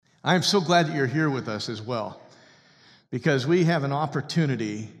I am so glad that you're here with us as well, because we have an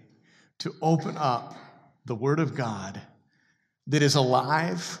opportunity to open up the Word of God that is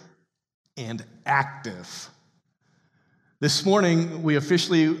alive and active. This morning, we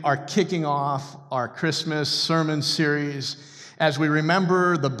officially are kicking off our Christmas sermon series as we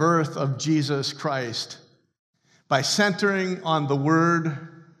remember the birth of Jesus Christ by centering on the word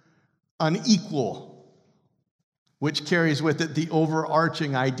unequal, which carries with it the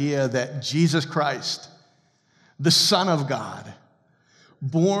overarching idea that Jesus Christ, the Son of God,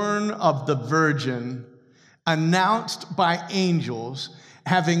 born of the Virgin, announced by angels,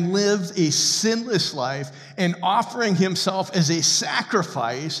 having lived a sinless life and offering himself as a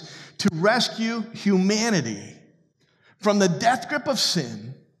sacrifice to rescue humanity from the death grip of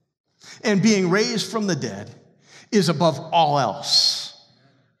sin and being raised from the dead, is above all else.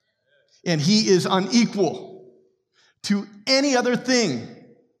 And he is unequal to any other thing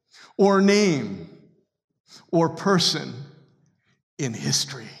or name or person in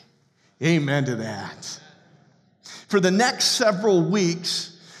history. Amen to that. For the next several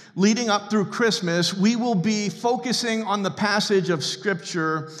weeks leading up through Christmas, we will be focusing on the passage of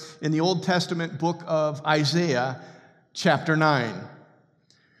Scripture in the Old Testament book of Isaiah, chapter 9,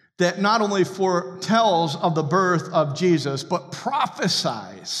 that not only foretells of the birth of Jesus, but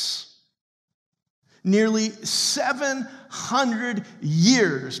prophesies nearly 700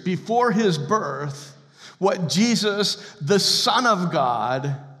 years before his birth what Jesus, the Son of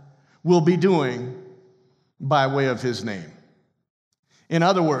God, will be doing by way of his name. In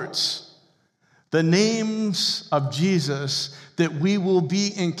other words, the names of Jesus that we will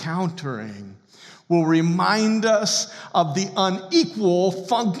be encountering will remind us of the unequal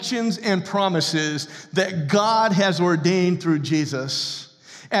functions and promises that God has ordained through Jesus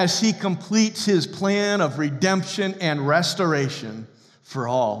as he completes his plan of redemption and restoration for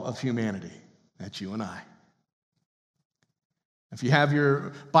all of humanity. That's you and I. If you have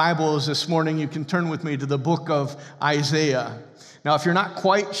your Bibles this morning, you can turn with me to the book of Isaiah. Now, if you're not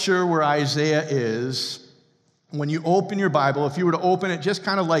quite sure where Isaiah is, when you open your Bible, if you were to open it just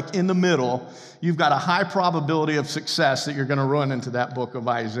kind of like in the middle, you've got a high probability of success that you're going to run into that book of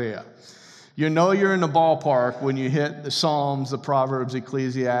Isaiah. You know you're in the ballpark when you hit the Psalms, the Proverbs,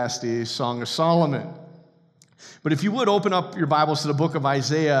 Ecclesiastes, Song of Solomon. But if you would open up your Bibles to the book of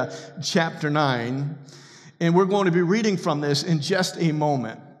Isaiah, chapter 9, and we're going to be reading from this in just a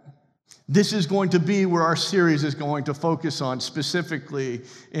moment. This is going to be where our series is going to focus on, specifically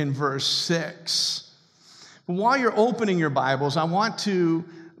in verse 6. But while you're opening your Bibles, I want to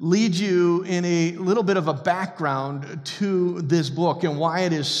lead you in a little bit of a background to this book and why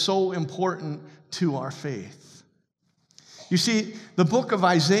it is so important to our faith. You see, the book of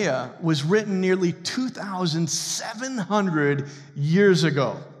Isaiah was written nearly 2,700 years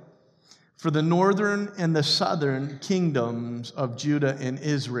ago for the northern and the southern kingdoms of Judah and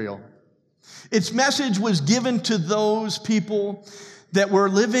Israel. Its message was given to those people that were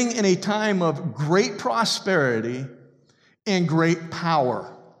living in a time of great prosperity and great power.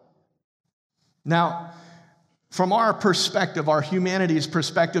 Now, from our perspective, our humanities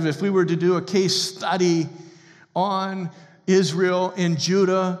perspective, if we were to do a case study on Israel and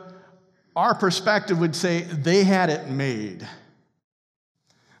Judah, our perspective would say they had it made.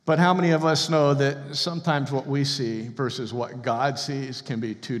 But how many of us know that sometimes what we see versus what God sees can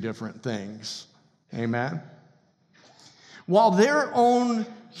be two different things? Amen? While their own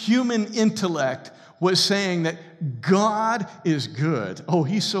human intellect was saying that God is good. Oh,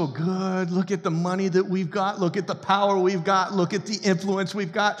 he's so good. Look at the money that we've got. Look at the power we've got. Look at the influence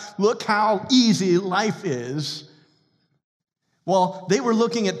we've got. Look how easy life is. Well, they were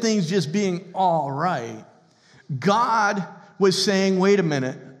looking at things just being all right. God was saying, wait a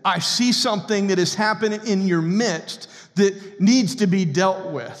minute. I see something that is happening in your midst that needs to be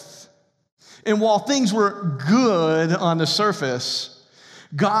dealt with. And while things were good on the surface,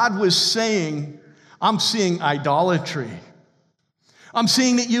 God was saying, I'm seeing idolatry. I'm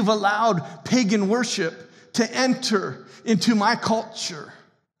seeing that you've allowed pagan worship to enter into my culture.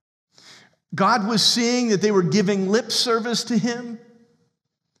 God was seeing that they were giving lip service to him,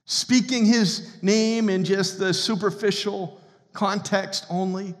 speaking his name in just the superficial context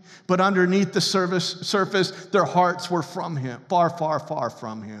only, but underneath the surface, their hearts were from him, far, far, far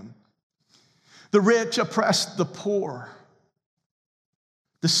from him. The rich oppressed the poor.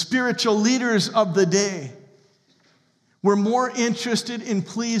 The spiritual leaders of the day were more interested in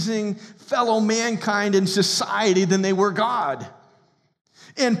pleasing fellow mankind in society than they were God.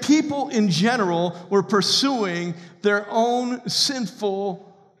 And people in general were pursuing their own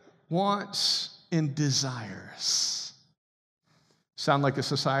sinful wants and desires. Sound like a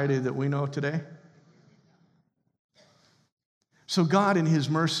society that we know today? So God, in his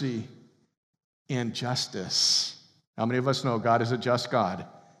mercy and justice, how many of us know God is a just God?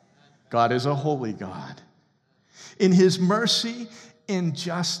 God is a holy God. In his mercy and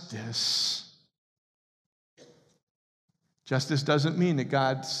justice, justice doesn't mean that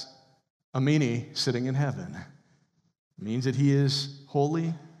God's a meanie sitting in heaven. It means that he is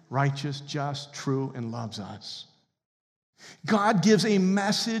holy, righteous, just, true, and loves us. God gives a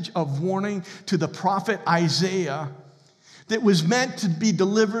message of warning to the prophet Isaiah that was meant to be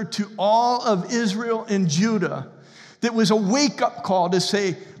delivered to all of Israel and Judah, that was a wake-up call to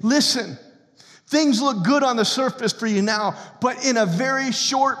say, listen, things look good on the surface for you now, but in a very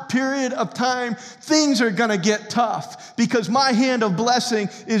short period of time, things are going to get tough because my hand of blessing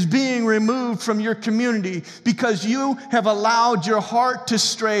is being removed from your community because you have allowed your heart to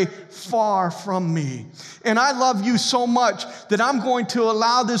stray far from me. And I love you so much that I'm going to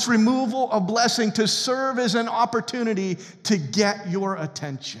allow this removal of blessing to serve as an opportunity to get your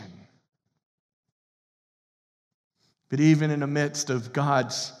attention. But even in the midst of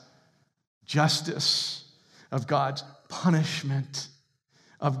God's justice, of God's punishment,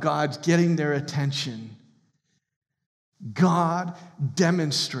 of God's getting their attention, God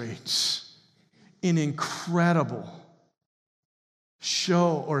demonstrates an incredible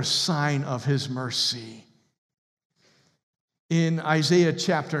show or sign of his mercy. In Isaiah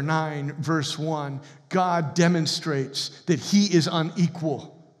chapter 9, verse 1, God demonstrates that he is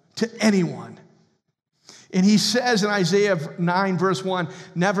unequal to anyone. And he says in Isaiah 9, verse 1,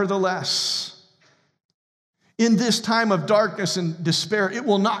 nevertheless, in this time of darkness and despair, it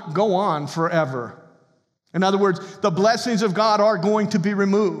will not go on forever. In other words, the blessings of God are going to be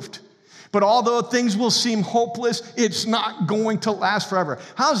removed. But although things will seem hopeless, it's not going to last forever.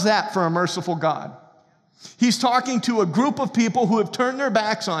 How's that for a merciful God? He's talking to a group of people who have turned their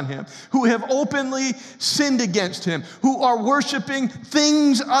backs on him, who have openly sinned against him, who are worshiping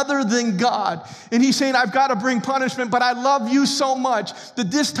things other than God. And he's saying, I've got to bring punishment, but I love you so much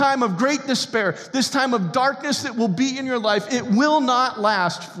that this time of great despair, this time of darkness that will be in your life, it will not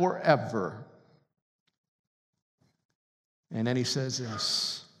last forever. And then he says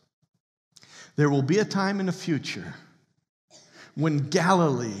this, there will be a time in the future when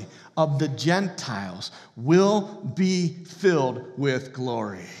Galilee of the Gentiles will be filled with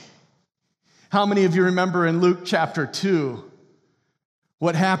glory. How many of you remember in Luke chapter 2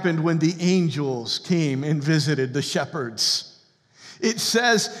 what happened when the angels came and visited the shepherds? It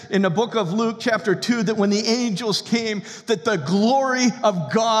says in the book of Luke chapter 2 that when the angels came, that the glory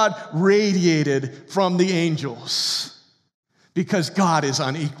of God radiated from the angels because God is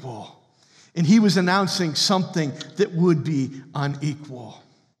unequal. And he was announcing something that would be unequal.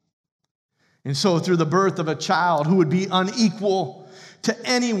 And so through the birth of a child who would be unequal to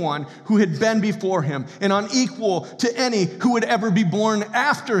anyone who had been before him and unequal to any who would ever be born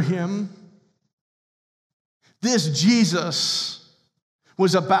after him, this Jesus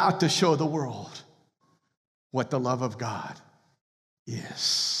was about to show the world what the love of God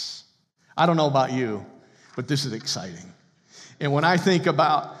is. I don't know about you, but this is exciting. And when I think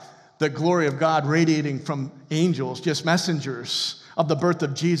about the glory of God radiating from angels, just messengers of the birth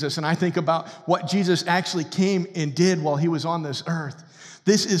of Jesus, and I think about what Jesus actually came and did while he was on this earth,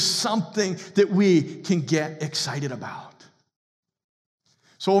 this is something that we can get excited about.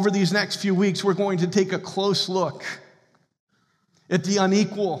 So over these next few weeks, we're going to take a close look at the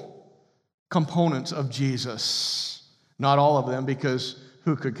unequal components of Jesus. Not all of them, because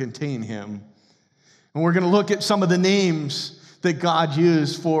who could contain him? And we're going to look at some of the names that God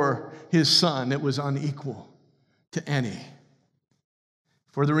used for his son that was unequal to any.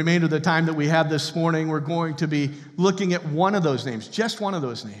 For the remainder of the time that we have this morning, we're going to be looking at one of those names, just one of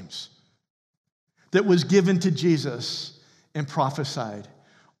those names, that was given to Jesus and prophesied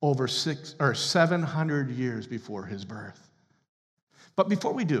over 700 years before his birth. But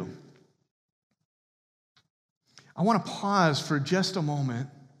before we do, I want to pause for just a moment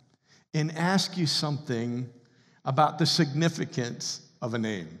and ask you something about the significance of a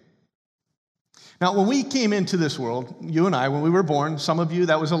name. Now, when we came into this world, you and I, when we were born, some of you,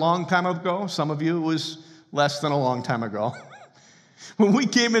 that was a long time ago. Some of you, it was less than a long time ago. When we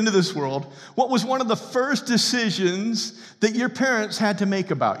came into this world, what was one of the first decisions that your parents had to make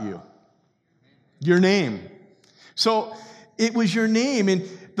about you? Your name. So it was your name. And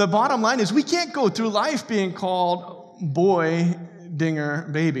the bottom line is we can't go through life being called boy, dinger,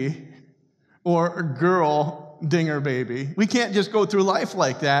 baby, or girl, dinger, baby. We can't just go through life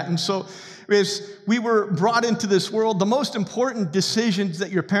like that. And so as we were brought into this world, the most important decisions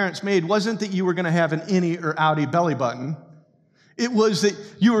that your parents made wasn't that you were going to have an innie or outie belly button. It was that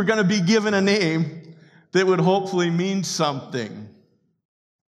you were going to be given a name that would hopefully mean something.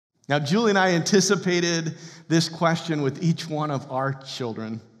 Now, Julie and I anticipated this question with each one of our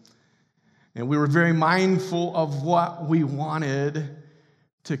children, and we were very mindful of what we wanted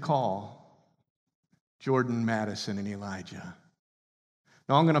to call Jordan, Madison, and Elijah.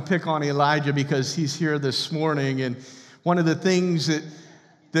 Now, I'm going to pick on Elijah because he's here this morning, and one of the things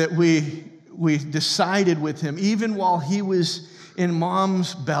that we decided with him, even while he was in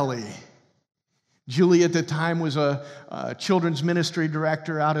mom's belly. Julie at the time was a children's ministry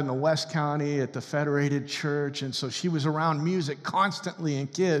director out in the West County at the Federated Church, and so she was around music constantly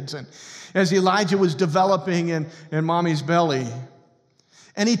and kids. And as Elijah was developing in mommy's belly,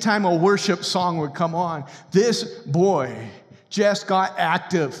 anytime a worship song would come on, this boy just got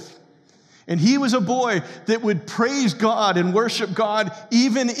active. And he was a boy that would praise God and worship God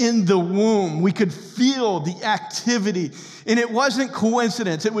even in the womb. We could feel the activity. And it wasn't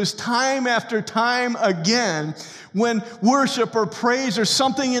coincidence. It was time after time again when worship or praise or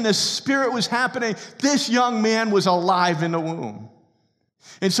something in the spirit was happening, this young man was alive in the womb.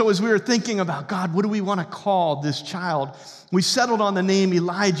 And so as we were thinking about, God, what do we want to call this child? We settled on the name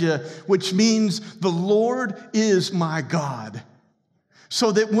Elijah, which means the Lord is my God.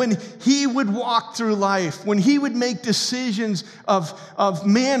 So that when he would walk through life, when he would make decisions of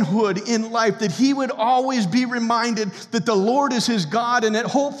manhood in life, that he would always be reminded that the Lord is his God, and that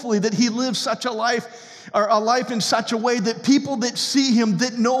hopefully that he lives such a life, or a life in such a way that people that see him,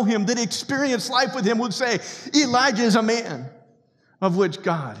 that know him, that experience life with him would say, Elijah is a man of which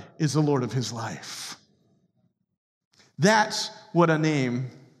God is the Lord of his life. That's what a name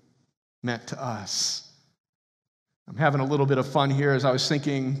meant to us. I'm having a little bit of fun here as I was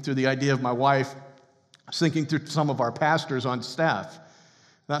thinking through the idea of my wife. I was thinking through some of our pastors on staff.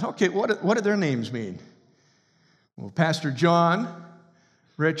 I thought, okay, what do their names mean? Well, Pastor John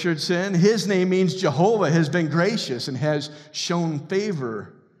Richardson, his name means Jehovah has been gracious and has shown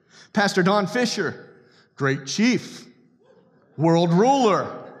favor. Pastor Don Fisher, great chief, world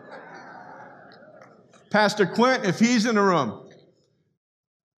ruler. Pastor Quint, if he's in the room,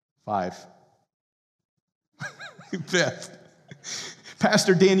 5. Fifth.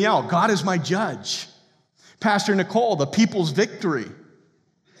 Pastor Danielle, God is my judge. Pastor Nicole, the people's victory.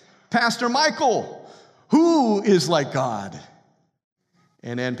 Pastor Michael, who is like God?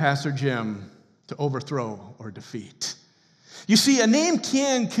 And then Pastor Jim, to overthrow or defeat. You see, a name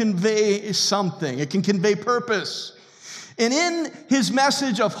can convey something. It can convey purpose. And in his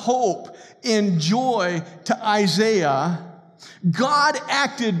message of hope and joy to Isaiah, God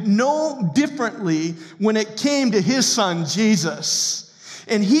acted no differently when it came to his son, Jesus.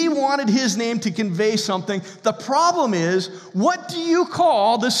 And he wanted his name to convey something. The problem is, what do you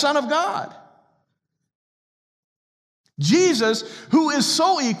call the Son of God? Jesus, who is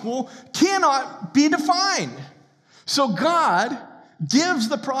so equal, cannot be defined. So God gives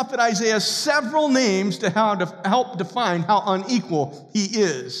the prophet Isaiah several names to help define how unequal he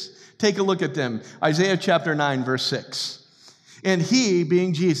is. Take a look at them. Isaiah chapter 9, verse 6. And he,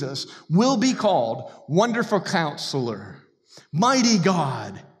 being Jesus, will be called Wonderful Counselor, Mighty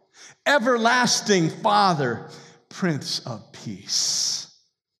God, Everlasting Father, Prince of Peace.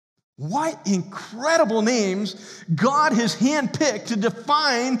 What incredible names God has handpicked to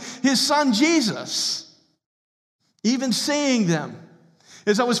define his son Jesus. Even saying them,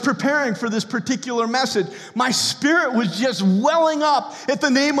 as I was preparing for this particular message, my spirit was just welling up at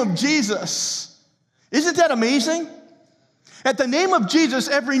the name of Jesus. Isn't that amazing? At the name of Jesus,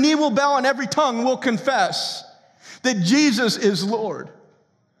 every knee will bow and every tongue will confess that Jesus is Lord.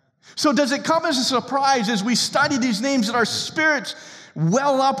 So does it come as a surprise as we study these names that our spirits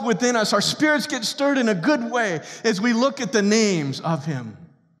well up within us, our spirits get stirred in a good way as we look at the names of him?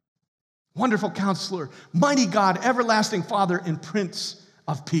 Wonderful Counselor, Mighty God, Everlasting Father, and Prince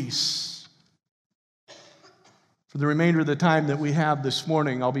of Peace. For the remainder of the time that we have this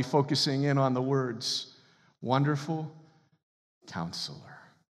morning, I'll be focusing in on the words, Wonderful Counselor.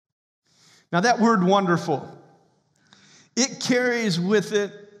 Now that word wonderful, it carries with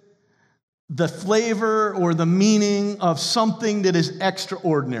it the flavor or the meaning of something that is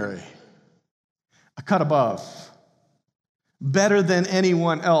extraordinary, a cut above, better than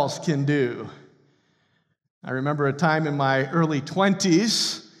anyone else can do. I remember a time in my early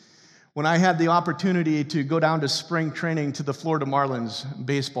 20s when I had the opportunity to go down to spring training to the Florida Marlins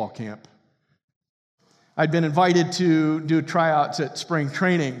baseball camp. I'd been invited to do tryouts at spring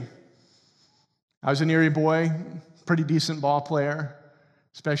training. I was an Erie boy, pretty decent ball player,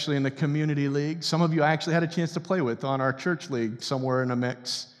 especially in the community league. Some of you I actually had a chance to play with on our church league somewhere in the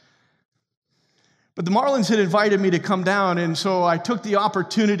mix. But the Marlins had invited me to come down, and so I took the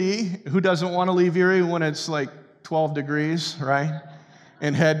opportunity. Who doesn't want to leave Erie when it's like 12 degrees, right?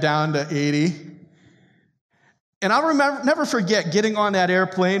 And head down to 80. And I'll never forget getting on that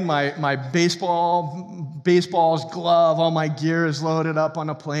airplane, my baseball's glove, all my gear is loaded up on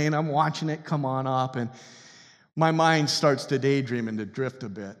a plane. I'm watching it come on up, and my mind starts to daydream and to drift a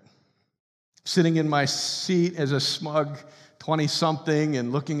bit. Sitting in my seat as a smug 20-something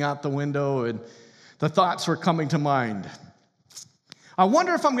and looking out the window, and the thoughts were coming to mind. I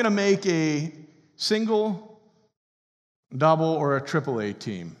wonder if I'm going to make a single, double, or a AAA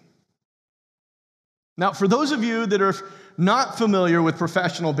team. Now, for those of you that are not familiar with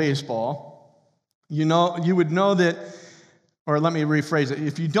professional baseball, you would know that, or let me rephrase it.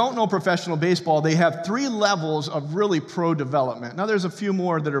 If you don't know professional baseball, they have 3 levels of really pro development. Now, there's a few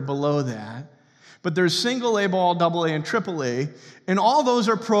more that are below that, but there's single A ball, double A, and triple A, and all those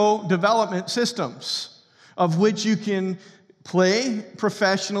are pro development systems of which you can play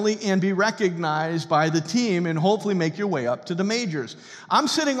professionally and be recognized by the team and hopefully make your way up to the majors. I'm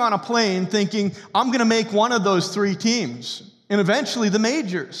sitting on a plane thinking I'm going to make one of those 3 teams and eventually the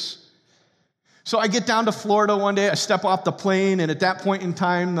majors. So I get down to Florida one day, I step off the plane, and at that point in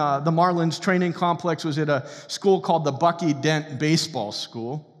time, the Marlins training complex was at a school called the Bucky Dent Baseball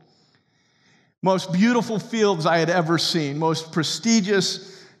School. Most beautiful fields I had ever seen, most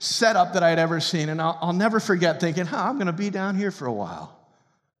prestigious setup that I had ever seen. And I'll never forget thinking, I'm going to be down here for a while.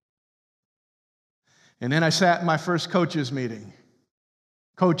 And then I sat in my first coaches meeting.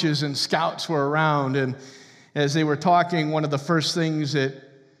 Coaches and scouts were around, and as they were talking, one of the first things that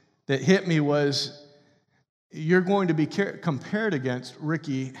hit me was, you're going to be compared against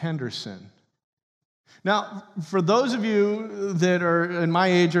Rickey Henderson. Now, for those of you that are in my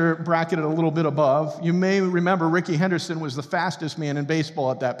age or bracketed a little bit above, you may remember Rickey Henderson was the fastest man in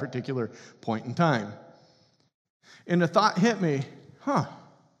baseball at that particular point in time. And the thought hit me,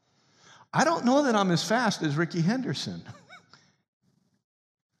 I don't know that I'm as fast as Rickey Henderson.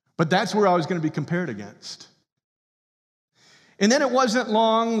 But that's where I was going to be compared against. And then it wasn't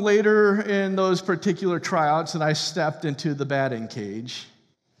long later in those particular tryouts that I stepped into the batting cage.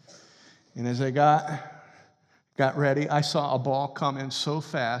 And as I got ready, I saw a ball come in so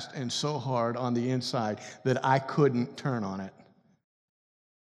fast and so hard on the inside that I couldn't turn on it.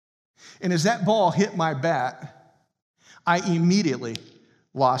 And as that ball hit my bat, I immediately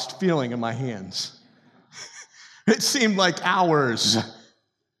lost feeling in my hands. It seemed like hours.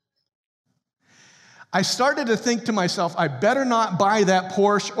 I started to think to myself, I better not buy that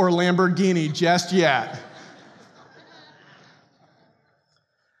Porsche or Lamborghini just yet.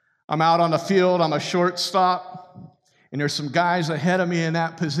 I'm out on the field, I'm a shortstop, and there's some guys ahead of me in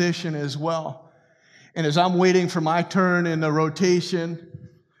that position as well. And as I'm waiting for my turn in the rotation,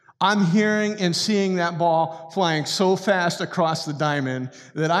 I'm hearing and seeing that ball flying so fast across the diamond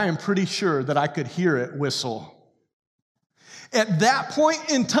that I am pretty sure that I could hear it whistle. At that point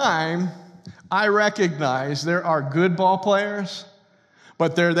in time, I recognize there are good ball players,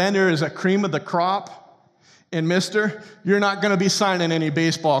 but there is a cream of the crop. And mister, you're not going to be signing any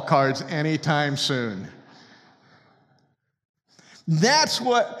baseball cards anytime soon. That's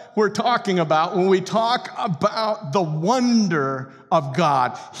what we're talking about when we talk about the wonder of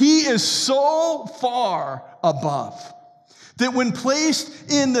God. He is so far above that when placed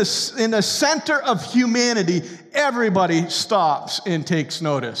in the center of humanity, everybody stops and takes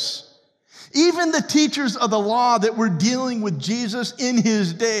notice. Even the teachers of the law that were dealing with Jesus in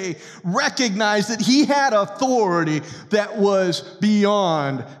his day recognized that he had authority that was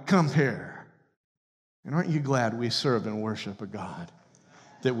beyond compare. And aren't you glad we serve and worship a God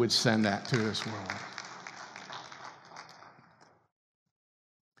that would send that to this world?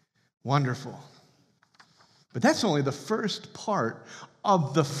 Wonderful. But that's only the first part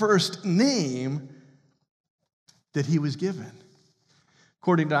of the first name that he was given.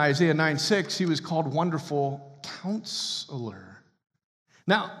 According to Isaiah 9:6, he was called Wonderful Counselor.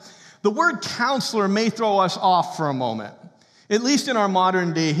 Now, the word counselor may throw us off for a moment, at least in our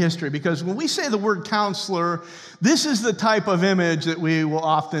modern day history, because when we say the word counselor, this is the type of image that we will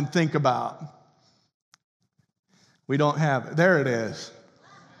often think about. We don't have it. There it is.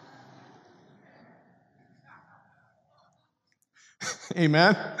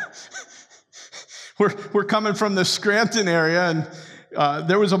 Amen. We're coming from the Scranton area, and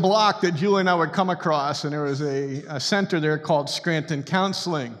there was a block that Julie and I would come across, and there was a center there called Scranton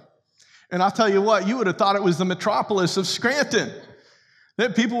Counseling. And I'll tell you what, you would have thought it was the metropolis of Scranton,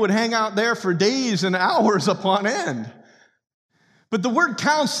 that people would hang out there for days and hours upon end. But the word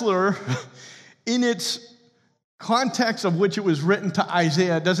counselor, in its context of which it was written to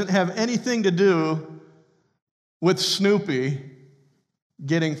Isaiah doesn't have anything to do with Snoopy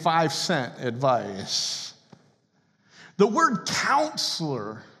getting 5-cent advice. The word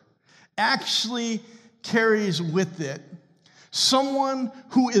counselor actually carries with it someone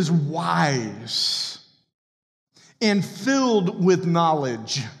who is wise and filled with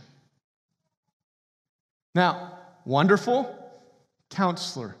knowledge. Now, wonderful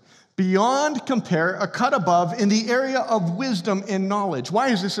counselor. Beyond compare, a cut above in the area of wisdom and knowledge. Why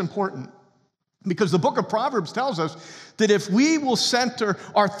is this important? Because the book of Proverbs tells us that if we will center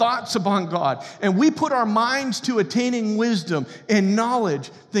our thoughts upon God and we put our minds to attaining wisdom and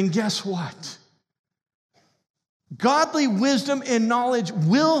knowledge, then guess what? Godly wisdom and knowledge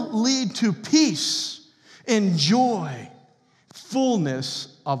will lead to peace and joy,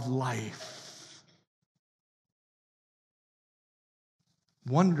 fullness of life.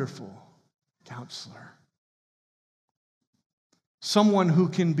 Wonderful counselor. Someone who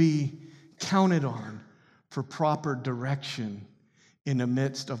can be counted on for proper direction in the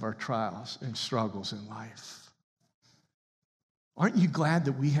midst of our trials and struggles in life. Aren't you glad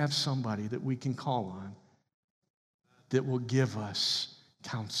that we have somebody that we can call on that will give us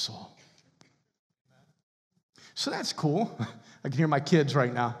counsel? So that's cool. I can hear my kids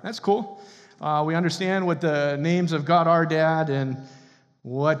right now. That's cool. We understand what the names of God are, Dad, and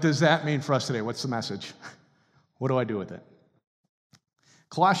what does that mean for us today? What's the message? What do I do with it?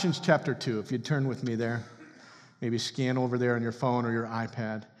 Colossians chapter 2, if you'd turn with me there. Maybe scan over there on your phone or your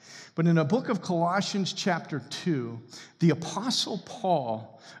iPad. But in the book of Colossians chapter 2, the Apostle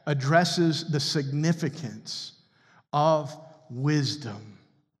Paul addresses the significance of wisdom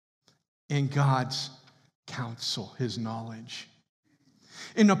in God's counsel, his knowledge.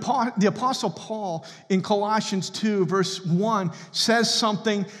 The Apostle Paul in Colossians 2, verse 1, says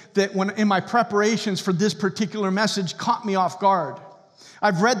something that in my preparations for this particular message caught me off guard.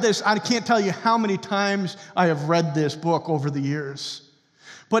 I've read this, I can't tell you how many times I have read this book over the years.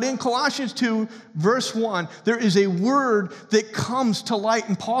 But in Colossians 2, verse 1, there is a word that comes to light,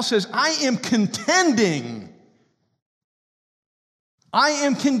 and Paul says, I am contending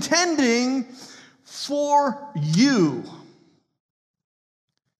for you.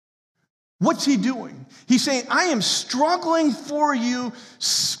 What's he doing? He's saying, I am struggling for you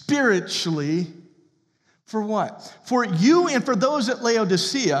spiritually. For what? For you and for those at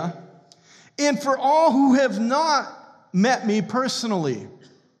Laodicea, and for all who have not met me personally.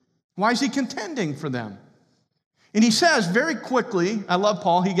 Why is he contending for them? And he says very quickly, I love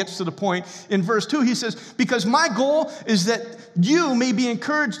Paul, he gets to the point. In verse 2, he says, because my goal is that you may be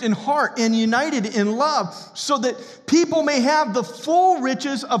encouraged in heart and united in love, so that people may have the full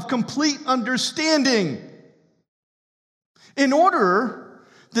riches of complete understanding, in order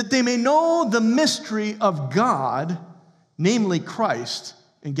that they may know the mystery of God, namely Christ,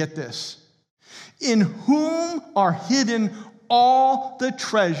 and get this, in whom are hidden all the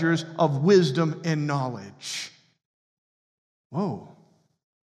treasures of wisdom and knowledge. Whoa.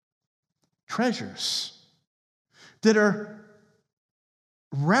 Treasures that are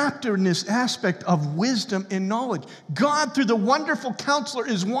wrapped in this aspect of wisdom and knowledge. God, through the wonderful counselor,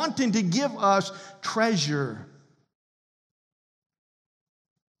 is wanting to give us treasure.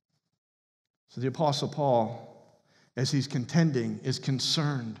 So the Apostle Paul, as he's contending, is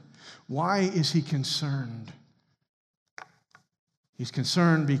concerned. Why is he concerned? He's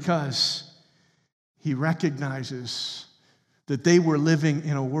concerned because he recognizes that they were living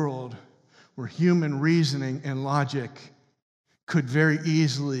in a world where human reasoning and logic could very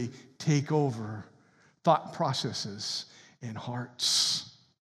easily take over thought processes and hearts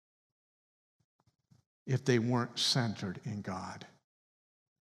if they weren't centered in God.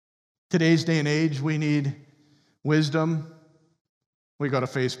 Today's day and age, we need wisdom. We go to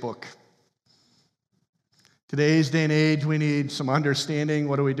Facebook. Today's day and age, we need some understanding.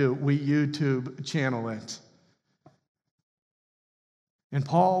 What do? We YouTube channel it. And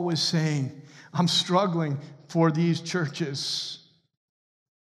Paul was saying, I'm struggling for these churches.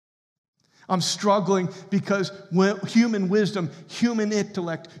 I'm struggling because human wisdom, human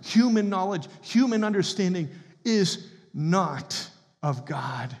intellect, human knowledge, human understanding is not of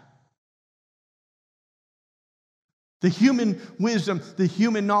God. The human wisdom, the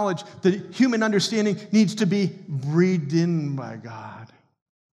human knowledge, the human understanding needs to be breathed in by God.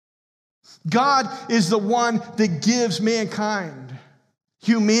 God is the one that gives mankind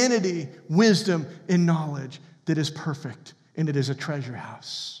humanity, wisdom, and knowledge that is perfect, and it is a treasure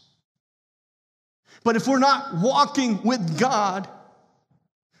house. But if we're not walking with God,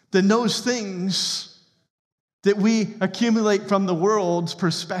 then those things that we accumulate from the world's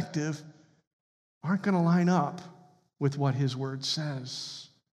perspective aren't going to line up with what his word says.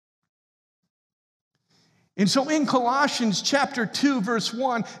 And so in Colossians chapter 2, verse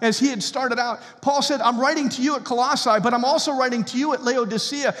 1, as he had started out, Paul said, I'm writing to you at Colossae, but I'm also writing to you at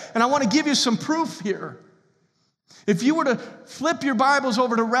Laodicea, and I want to give you some proof here. If you were to flip your Bibles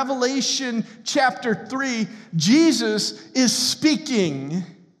over to Revelation chapter 3, Jesus is speaking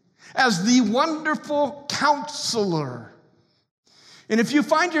as the wonderful counselor. And if you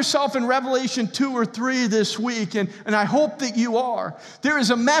find yourself in Revelation 2 or 3 this week, and I hope that you are, there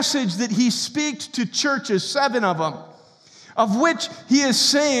is a message that he speaks to churches, 7 of them, of which he is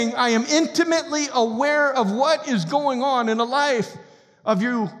saying, I am intimately aware of what is going on in the life of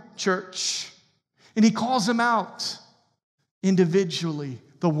you, church. And he calls them out individually,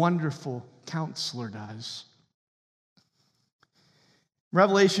 the wonderful counselor does.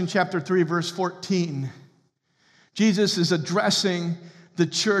 Revelation chapter 3, verse 14. Jesus is addressing the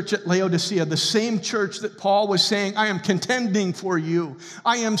church at Laodicea, the same church that Paul was saying, I am contending for you.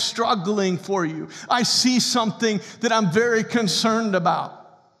 I am struggling for you. I see something that I'm very concerned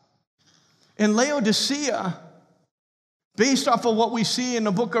about. In Laodicea, based off of what we see in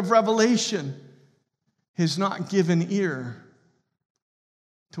the book of Revelation, has not given ear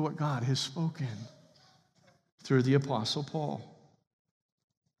to what God has spoken through the Apostle Paul.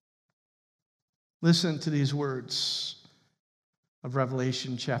 Listen to these words of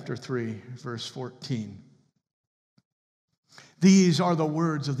Revelation chapter 3, verse 14. These are the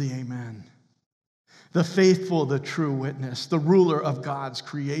words of the Amen, the faithful, the true witness, the ruler of God's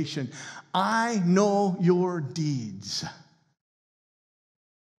creation. I know your deeds.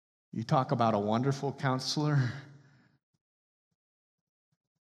 You talk about a wonderful counselor.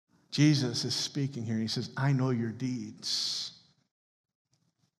 Jesus is speaking here. He says, I know your deeds.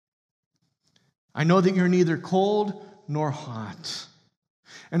 I know that you're neither cold nor hot.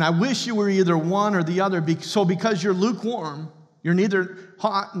 And I wish you were either one or the other. So because you're lukewarm, you're neither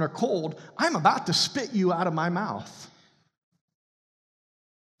hot nor cold, I'm about to spit you out of my mouth.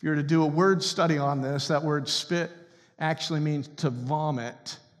 If you're to do a word study on this, that word spit actually means to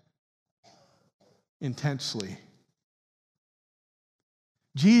vomit intensely.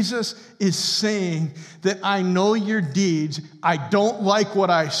 Jesus is saying that I know your deeds. I don't like what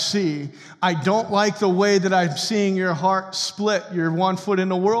I see. I don't like the way that I'm seeing your heart split. You're 1 foot in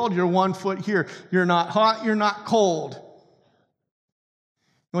the world, you're 1 foot here. You're not hot, you're not cold. You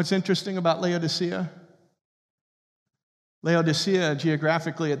know what's interesting about Laodicea? Laodicea,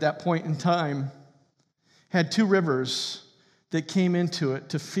 geographically at that point in time, had 2 rivers that came into it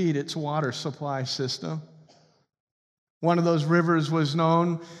to feed its water supply system. One of those rivers was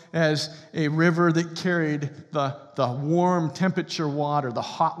known as a river that carried the warm temperature water, the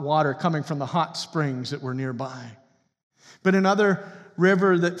hot water coming from the hot springs that were nearby. But another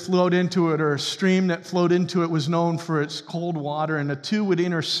river that flowed into it, or a stream that flowed into it, was known for its cold water, and the two would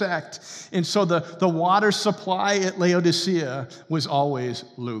intersect. And so the water supply at Laodicea was always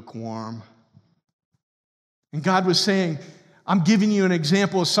lukewarm. And God was saying, I'm giving you an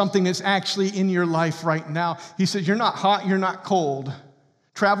example of something that's actually in your life right now. He says, you're not hot, you're not cold.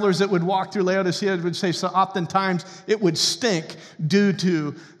 Travelers that would walk through Laodicea would say, so oftentimes it would stink due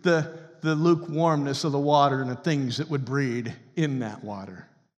to the lukewarmness of the water and the things that would breed in that water.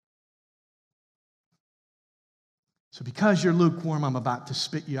 So because you're lukewarm, I'm about to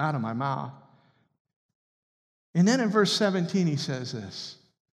spit you out of my mouth. And then in verse 17, he says this.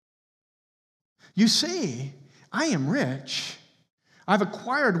 You see, I am rich. I've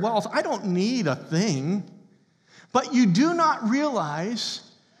acquired wealth. I don't need a thing. But you do not realize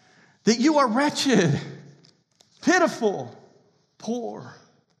that you are wretched, pitiful, poor,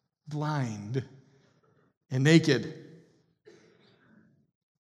 blind, and naked.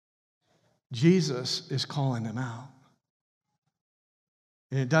 Jesus is calling them out.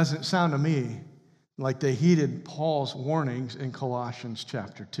 And it doesn't sound to me like they heeded Paul's warnings in Colossians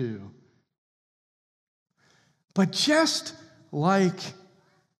chapter 2. But just like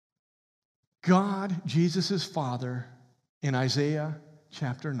God, Jesus' Father, in Isaiah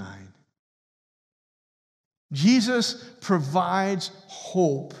chapter 9, Jesus provides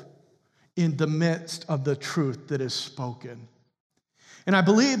hope in the midst of the truth that is spoken. And I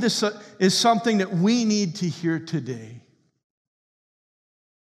believe this is something that we need to hear today.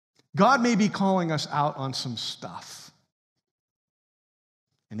 God may be calling us out on some stuff.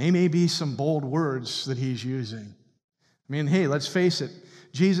 And they may be some bold words that he's using. I mean, hey, let's face it.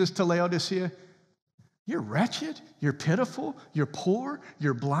 Jesus to Laodicea, you're wretched, you're pitiful, you're poor,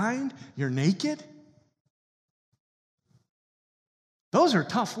 you're blind, you're naked. Those are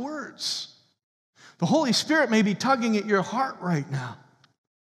tough words. The Holy Spirit may be tugging at your heart right now.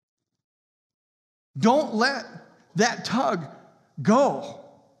 Don't let that tug go.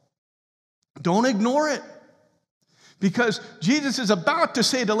 Don't ignore it. Because Jesus is about to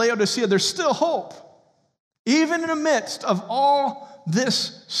say to Laodicea, there's still hope. Even in the midst of all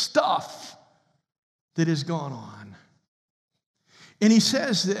this stuff that has gone on. And he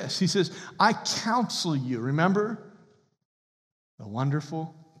says this, he says, I counsel you. Remember? The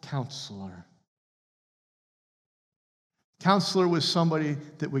wonderful counselor. Counselor was somebody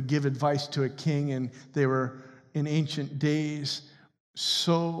that would give advice to a king, and they were, in ancient days,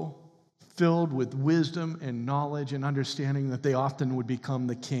 so filled with wisdom and knowledge and understanding that they often would become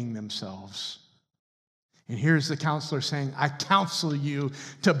the king themselves. And here's the counselor saying, I counsel you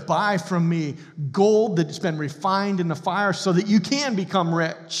to buy from me gold that's been refined in the fire so that you can become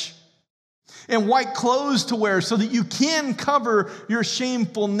rich, and white clothes to wear so that you can cover your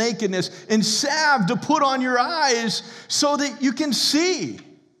shameful nakedness, and salve to put on your eyes so that you can see.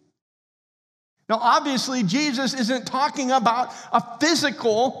 Now, obviously, Jesus isn't talking about a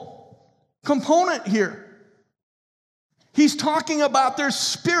physical component here. He's talking about their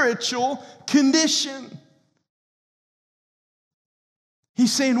spiritual condition.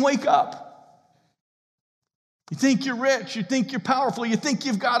 He's saying, wake up. You think you're rich, you think you're powerful, you think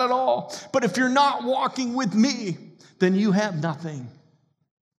you've got it all. But if you're not walking with me, then you have nothing.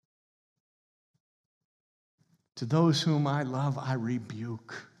 To those whom I love, I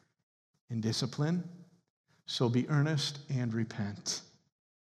rebuke and discipline. So be earnest and repent.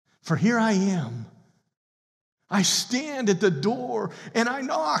 For here I am. I stand at the door and I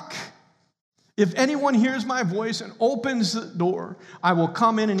knock. If anyone hears my voice and opens the door, I will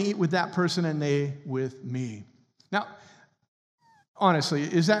come in and eat with that person and they with me. Now, honestly,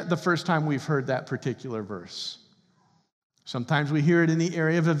 is that the first time we've heard that particular verse? Sometimes we hear it in the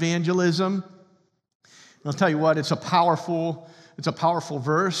area of evangelism. And I'll tell you what, it's a powerful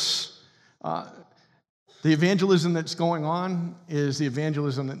verse. The evangelism that's going on is the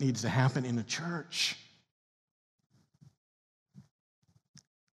evangelism that needs to happen in the church.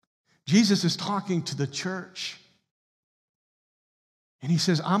 Jesus is talking to the church. And he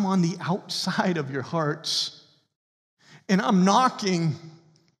says, I'm on the outside of your hearts. And I'm knocking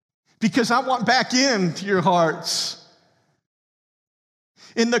because I want back into your hearts.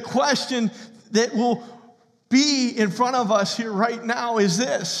 And the question that will be in front of us here right now is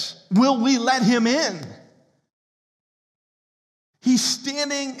this: will we let him in? He's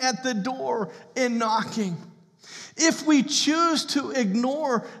standing at the door and knocking. If we choose to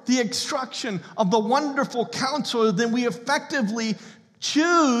ignore the instruction of the wonderful counselor, then we effectively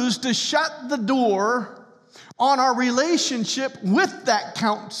choose to shut the door on our relationship with that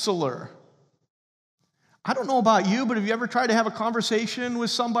counselor. I don't know about you, but have you ever tried to have a conversation with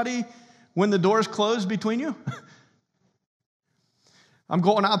somebody when the door's closed between you? I'm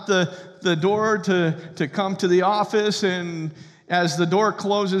going out the door to come to the office, and as the door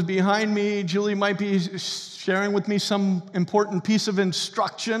closes behind me, Julie might be sharing with me some important piece of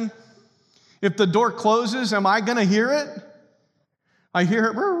instruction. If the door closes, am I going to hear it? I hear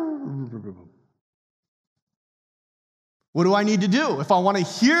it. What do I need to do? If I want to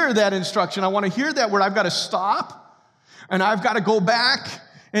hear that instruction, I want to hear that word, I've got to stop, and I've got to go back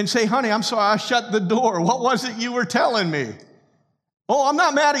and say, honey, I'm sorry, I shut the door. What was it you were telling me? Oh, I'm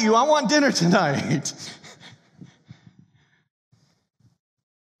not mad at you. I want dinner tonight.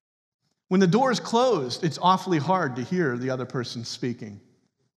 When the door is closed, it's awfully hard to hear the other person speaking.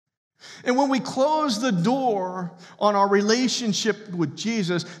 And when we close the door on our relationship with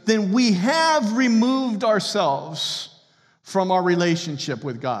Jesus, then we have removed ourselves from our relationship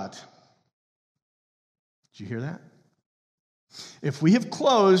with God. Did you hear that? If we have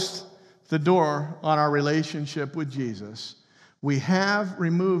closed the door on our relationship with Jesus, we have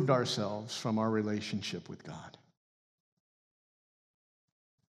removed ourselves from our relationship with God.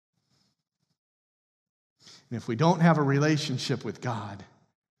 And if we don't have a relationship with God,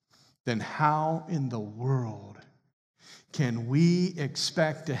 then how in the world can we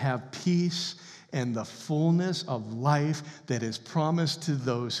expect to have peace and the fullness of life that is promised to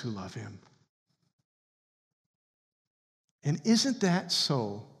those who love him? And isn't that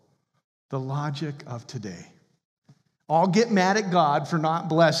so the logic of today? I'll get mad at God for not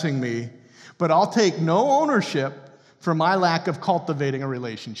blessing me, but I'll take no ownership for my lack of cultivating a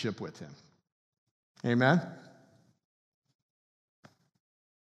relationship with him. Amen?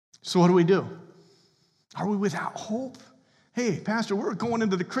 So what do? Are we without hope? Hey, Pastor, we're going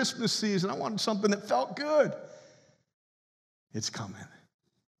into the Christmas season. I wanted something that felt good. It's coming.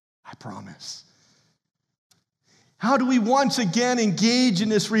 I promise. How do we once again engage in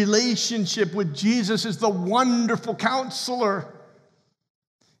this relationship with Jesus as the wonderful counselor?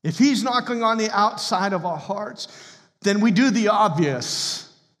 If he's knocking on the outside of our hearts, then we do the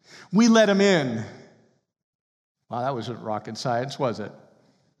obvious. We let him in. Wow, that wasn't rocket science, was it?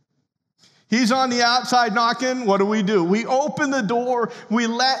 He's on the outside knocking. What do? We open the door. We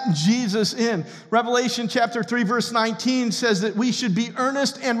let Jesus in. Revelation chapter 3, verse 19 says that we should be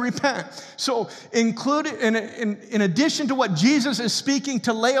earnest and repent. So included in addition to what Jesus is speaking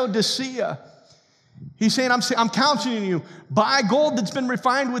to Laodicea, he's saying, I'm counseling you, buy gold that's been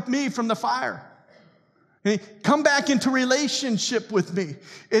refined with me from the fire. Come back into relationship with me.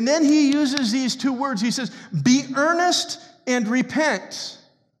 And then he uses these two words. He says, be earnest and repent.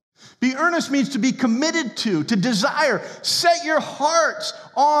 Be earnest means to be committed to desire. Set your hearts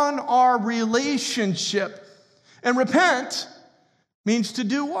on our relationship. And repent means to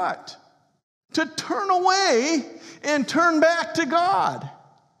do what? To turn away and turn back to God.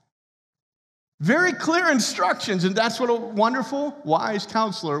 Very clear instructions, and that's what a wonderful, wise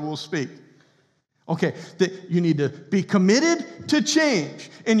counselor will speak. Okay, that you need to be committed to change.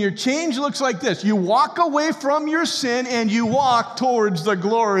 And your change looks like this. You walk away from your sin and you walk towards the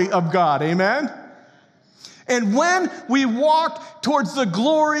glory of God. Amen? And when we walk towards the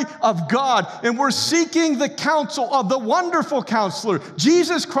glory of God and we're seeking the counsel of the wonderful counselor,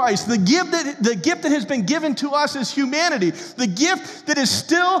 Jesus Christ, the gift that has been given to us as humanity, the gift that is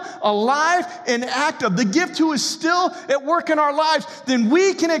still alive and active, the gift who is still at work in our lives, then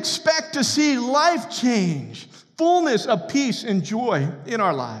we can expect to see life change, fullness of peace and joy in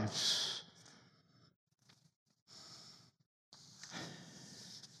our lives.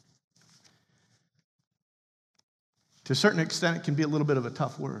 To a certain extent, it can be a little bit of a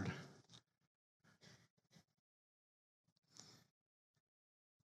tough word.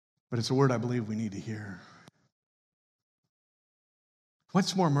 But it's a word I believe we need to hear.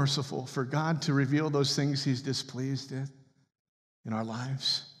 What's more merciful, for God to reveal those things he's displeased in our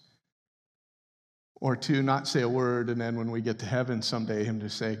lives? Or to not say a word, and then when we get to heaven someday, him to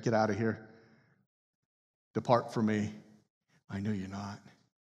say, get out of here. Depart from me. I knew you not.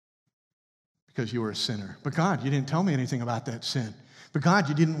 Because you were a sinner. But God, you didn't tell me anything about that sin. But God,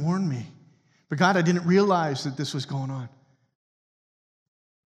 you didn't warn me. But God, I didn't realize that this was going on.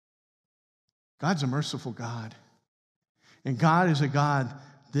 God's a merciful God. And God is a God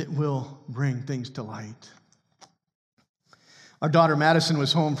that will bring things to light. Our daughter Madison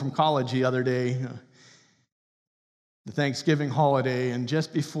was home from college the other day, the Thanksgiving holiday, and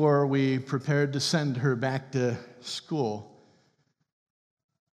just before we prepared to send her back to school,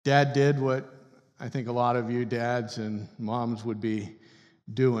 Dad did what I think a lot of you dads and moms would be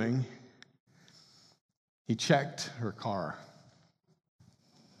doing. He checked her car.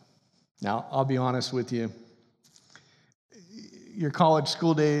 Now, I'll be honest with you. Your college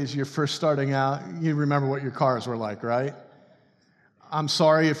school days, you're first starting out, you remember what your cars were like, right? I'm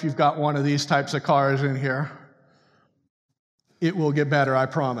sorry if you've got one of these types of cars in here. It will get better, I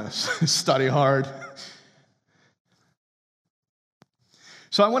promise. Study hard.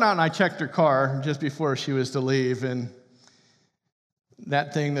 So I went out and I checked her car just before she was to leave, and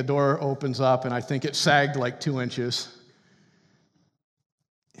that thing, the door opens up, and I think it sagged like 2 inches.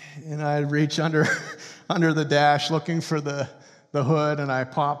 And I reach under the dash looking for the hood, and I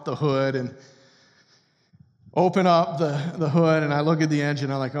pop the hood and open up the hood, and I look at the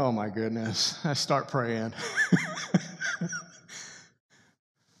engine. I'm like, oh my goodness. I start praying.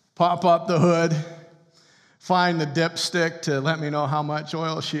 Pop up the hood. Find the dipstick to let me know how much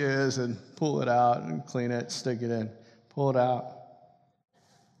oil she is and pull it out and clean it, stick it in, pull it out,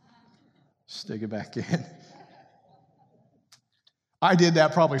 stick it back in. I did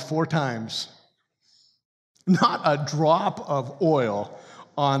that probably 4 times. Not a drop of oil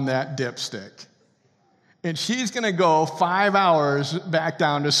on that dipstick. And she's going to go 5 hours back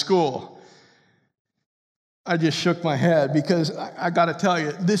down to school. I just shook my head because I got to tell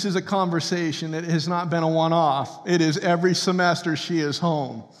you, this is a conversation that has not been a one-off. It is every semester she is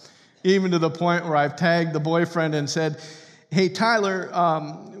home, even to the point where I've tagged the boyfriend and said, hey, Tyler,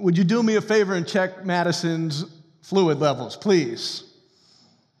 would you do me a favor and check Madison's fluid levels, please?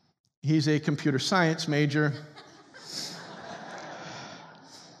 He's a computer science major.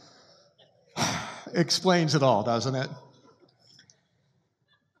 Explains it all, doesn't it?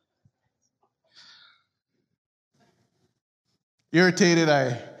 Irritated,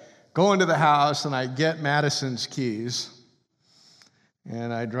 I go into the house and I get Madison's keys,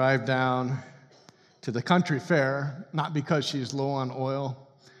 and I drive down to the country fair, not because she's low on oil,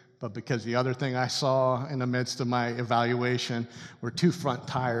 but because the other thing I saw in the midst of my evaluation were 2 front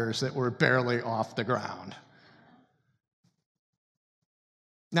tires that were barely off the ground.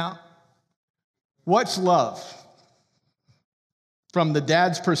 Now, what's love? From the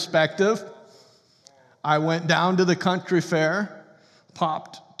dad's perspective, I went down to the country fair,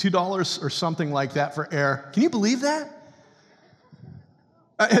 popped $2 or something like that for air. Can you believe that?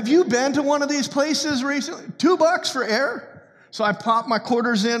 Have you been to one of these places recently? $2 for air? So I pop my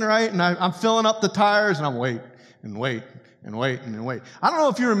quarters in, right? And I'm filling up the tires, and I'm waiting. I don't know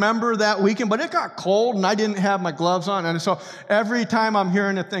if you remember that weekend, but it got cold, and I didn't have my gloves on. And so every time I'm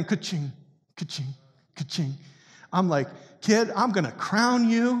hearing a thing, ka-ching, ka-ching, ka-ching, I'm like, kid, I'm going to crown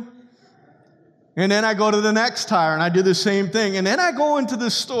you. And then I go to the next tire, and I do the same thing. And then I go into the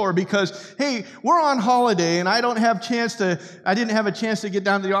store because, hey, we're on holiday, and I didn't have a chance to get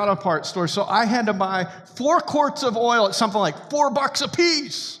down to the auto parts store. So I had to buy 4 quarts of oil at something like $4 a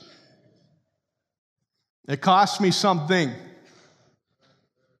piece. It cost me something.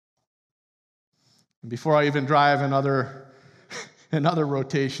 And before I even drive another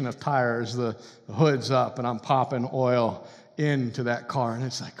rotation of tires, the hood's up, and I'm popping oil into that car. And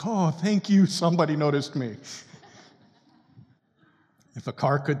it's like, oh, thank you, somebody noticed me. If a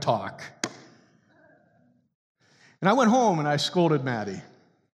car could talk. And I went home and I scolded Maddie.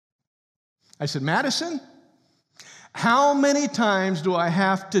 I said, Madison, how many times do I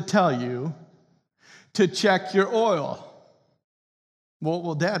have to tell you to check your oil?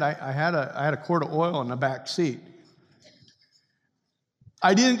 Well, Dad, I had a quart of oil in the back seat.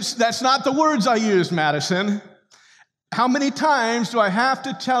 That's not the words I used, Madison. How many times do I have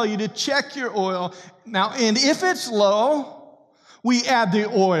to tell you to check your oil? Now, and if it's low, we add the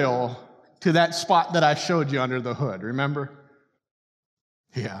oil to that spot that I showed you under the hood, remember?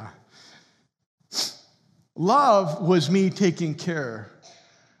 Yeah. Love was me taking care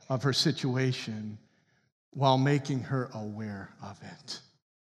of her situation while making her aware of it.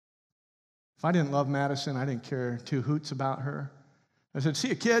 If I didn't love Madison, I didn't care 2 hoots about her. I said, see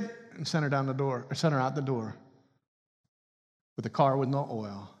you, kid, and sent her out the door with a car with no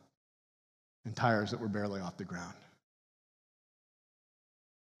oil and tires that were barely off the ground.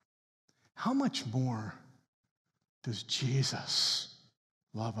 How much more does Jesus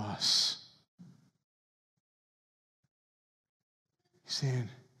love us? He's saying,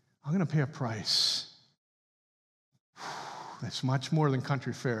 I'm going to pay a price that's much more than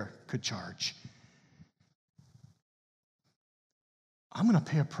country fair could charge. I'm going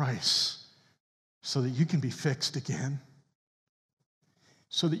to pay a price so that you can be fixed again,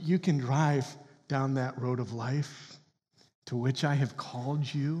 so that you can drive down that road of life to which I have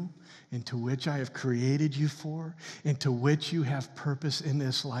called you and to which I have created you for and to which you have purpose in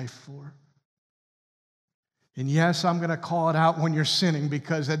this life for. And yes, I'm going to call it out when you're sinning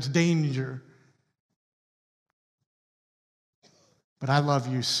because that's danger. But I love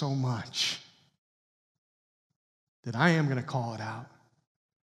you so much that I am going to call it out.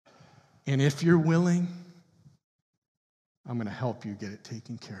 And if you're willing, I'm going to help you get it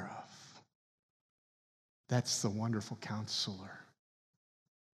taken care of. That's the wonderful counselor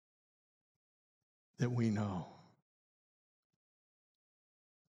that we know.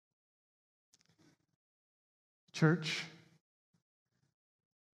 Church,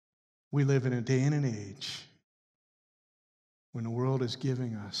 we live in a day and an age when the world is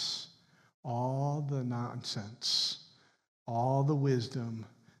giving us all the nonsense, all the wisdom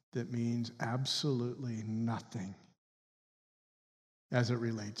that means absolutely nothing as it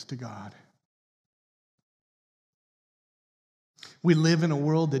relates to God. We live in a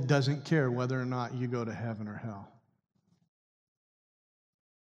world that doesn't care whether or not you go to heaven or hell.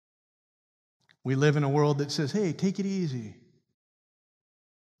 We live in a world that says, hey, take it easy.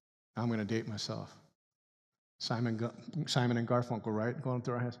 I'm going to date myself. Simon and Garfunkel, right? Going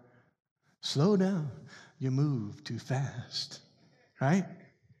through our heads. Slow down. You move too fast. Right?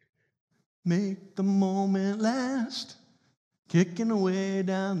 Make the moment last. Kicking away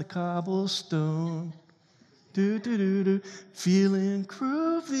down the cobblestone. Do-do-do-do. Feeling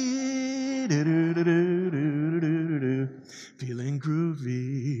groovy. Do-do-do-do-do-do-do. Feeling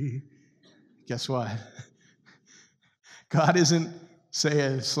groovy. Guess what? God isn't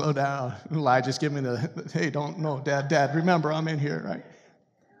saying, slow down. Elijah's giving me hey, don't, no, Dad, remember, I'm in here, right?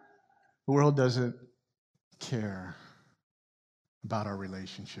 The world doesn't care about our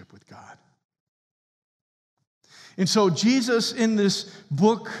relationship with God. And so Jesus, in this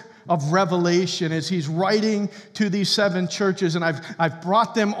book of Revelation, as he's writing to these 7 churches, and I've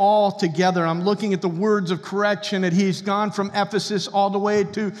brought them all together. I'm looking at the words of correction, and he's gone from Ephesus all the way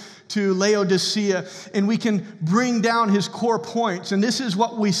to Laodicea, and we can bring down his core points. And this is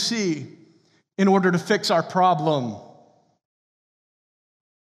what we see in order to fix our problem.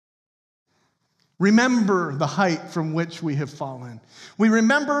 remember the height from which we have fallen. We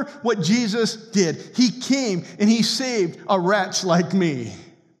remember what Jesus did. He came and he saved a wretch like me.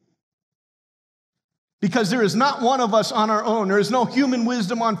 Because there is not one of us on our own. There is no human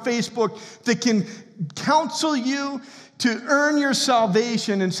wisdom on Facebook that can counsel you to earn your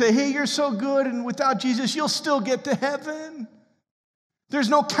salvation and say, hey, you're so good, and without Jesus, you'll still get to heaven. There's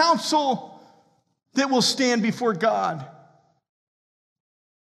no counsel that will stand before God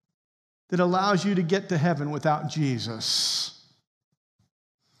that allows you to get to heaven without Jesus.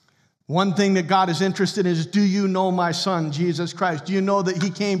 One thing that God is interested in is, do you know my son, Jesus Christ? Do you know that he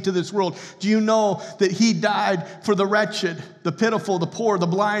came to this world? Do you know that he died for the wretched, the pitiful, the poor, the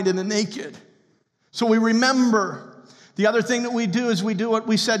blind, and the naked? So we remember. The other thing that we do is we do what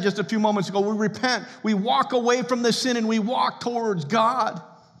we said just a few moments ago. We repent. We walk away from the sin and we walk towards God.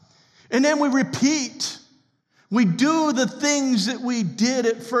 And then we repeat. We do the things that we did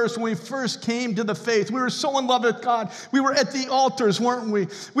at first when we first came to the faith. We were so in love with God. We were at the altars, weren't we?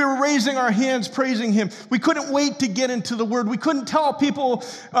 We were raising our hands, praising him. We couldn't wait to get into the word. We couldn't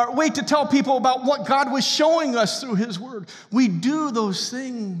wait to tell people about what God was showing us through his word. We do those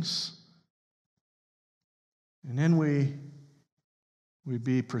things. And then we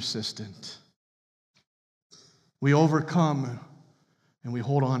be persistent. We overcome and we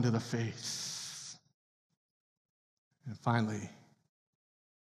hold on to the faith. And finally,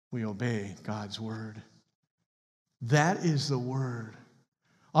 we obey God's word. That is the word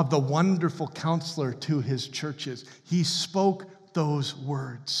of the wonderful counselor to his churches. He spoke those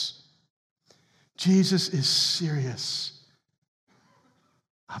words. Jesus is serious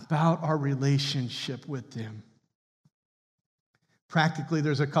about our relationship with him. Practically,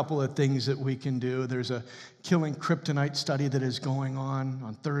 there's a couple of things that we can do. There's a killing kryptonite study that is going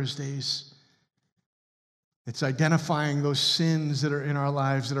on Thursdays. It's identifying those sins that are in our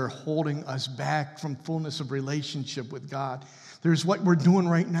lives that are holding us back from fullness of relationship with God. There's what we're doing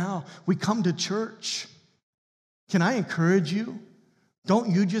right now. We come to church. Can I encourage you? Don't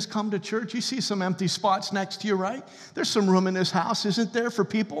you just come to church? You see some empty spots next to you, right? There's some room in this house, isn't there, for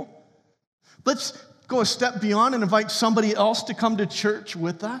people? Let's go a step beyond and invite somebody else to come to church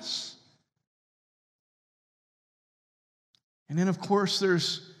with us. And then, of course,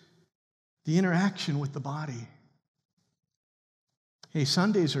 there's the interaction with the body. Hey,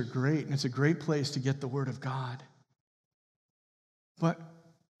 Sundays are great, and it's a great place to get the Word of God. But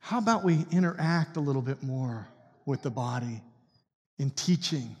how about we interact a little bit more with the body in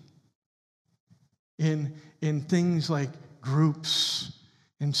teaching, in things like groups,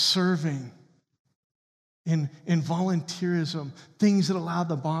 in serving, in volunteerism, things that allow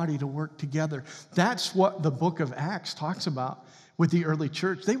the body to work together. That's what the book of Acts talks about. With the early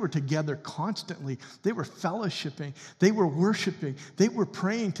church, they were together constantly. They were fellowshipping. They were worshiping. They were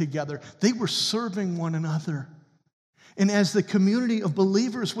praying together. They were serving one another. And as the community of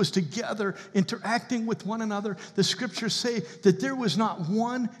believers was together, interacting with one another, the scriptures say that there was not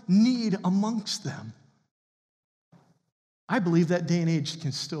one need amongst them. I believe that day and age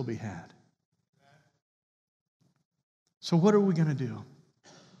can still be had. So what are we going to do?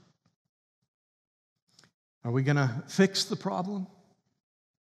 Are we going to fix the problem?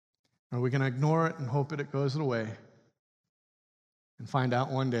 Are we going to ignore it and hope that it goes away and find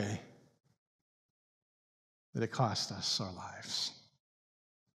out one day that it cost us our lives?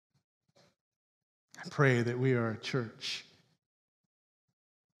 I pray that we are a church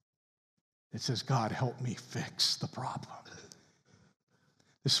that says, God, help me fix the problem.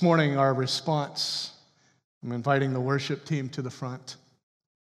 This morning, our response, I'm inviting the worship team to the front.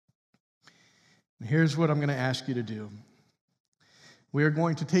 And here's what I'm going to ask you to do. We are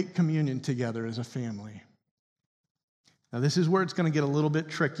going to take communion together as a family. Now, this is where it's going to get a little bit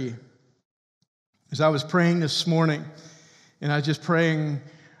tricky. As I was praying this morning, and I was just praying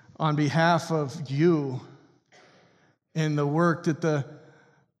on behalf of you and the work that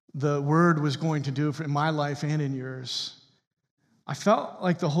the Word was going to do in my life and in yours, I felt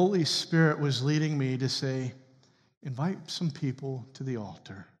like the Holy Spirit was leading me to say, invite some people to the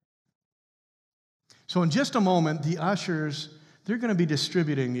altar. So in just a moment, the ushers, they're going to be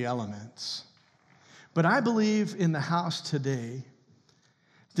distributing the elements. But I believe in the house today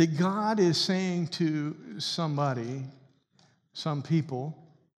that God is saying to somebody, some people,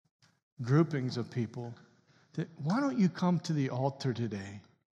 groupings of people, that why don't you come to the altar today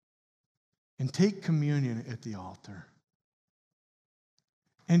and take communion at the altar?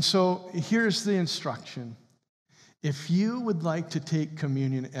 And so here's the instruction. If you would like to take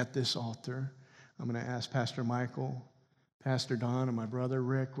communion at this altar, I'm going to ask Pastor Michael, Pastor Don, and my brother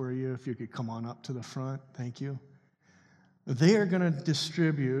Rick, where are you? If you could come on up to the front. Thank you. they are going to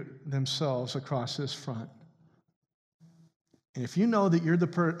distribute themselves across this front. And if you know that you're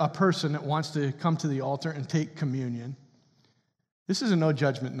a person that wants to come to the altar and take communion, this is a no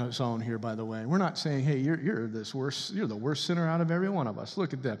judgment zone here, by the way. We're not saying, hey, you're the worst sinner out of every one of us.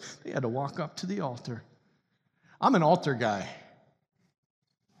 Look at them. They had to walk up to the altar. I'm an altar guy.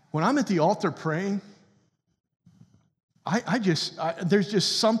 When I'm at the altar praying, there's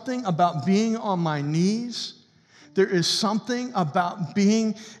just something about being on my knees. There is something about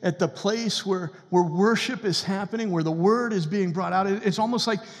being at the place where worship is happening, where the word is being brought out. It's almost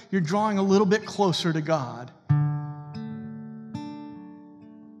like you're drawing a little bit closer to God.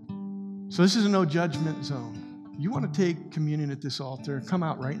 So this is a no judgment zone. You want to take communion at this altar, come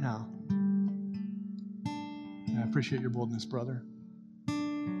out right now. I appreciate your boldness, brother.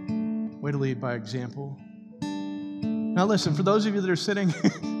 Way to lead by example. Now listen, for those of you that are sitting,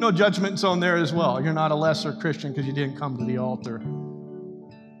 no judgment zone there as well. You're not a lesser Christian because you didn't come to the altar.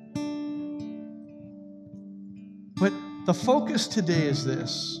 But the focus today is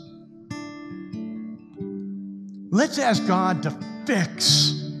this. Let's ask God to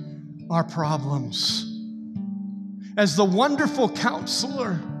fix our problems. As the wonderful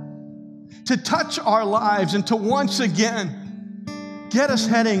counselor, to touch our lives and to once again get us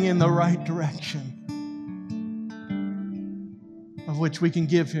heading in the right direction, of which we can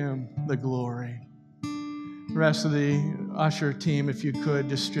give him the glory. The rest of the usher team, if you could,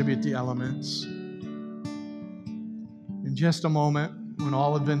 distribute the elements. In just a moment, when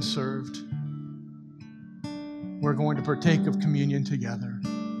all have been served, we're going to partake of communion together.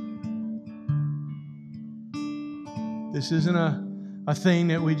 This isn't a thing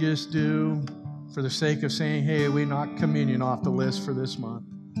that we just do for the sake of saying, hey, we knocked communion off the list for this month.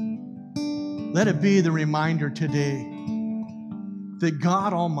 Let it be the reminder today that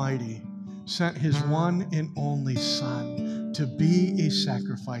God Almighty sent his one and only Son to be a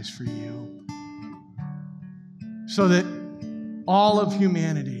sacrifice for you, so that all of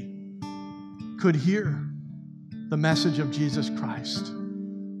humanity could hear the message of Jesus Christ,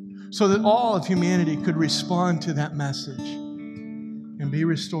 so that all of humanity could respond to that message and be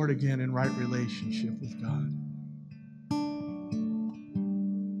restored again in right relationship with God.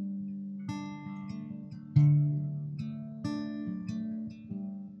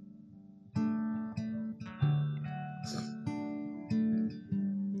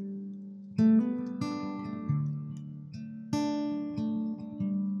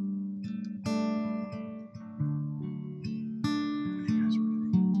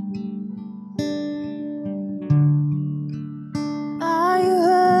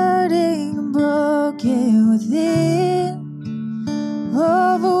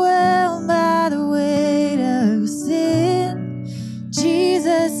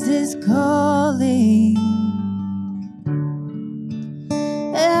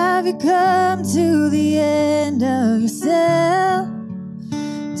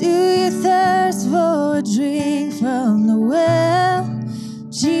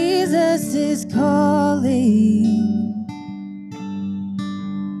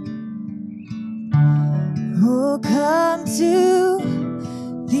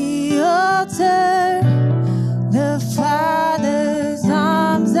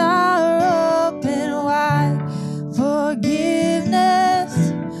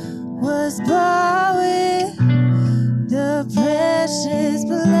 Precious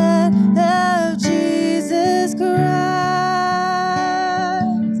blood of Jesus Christ.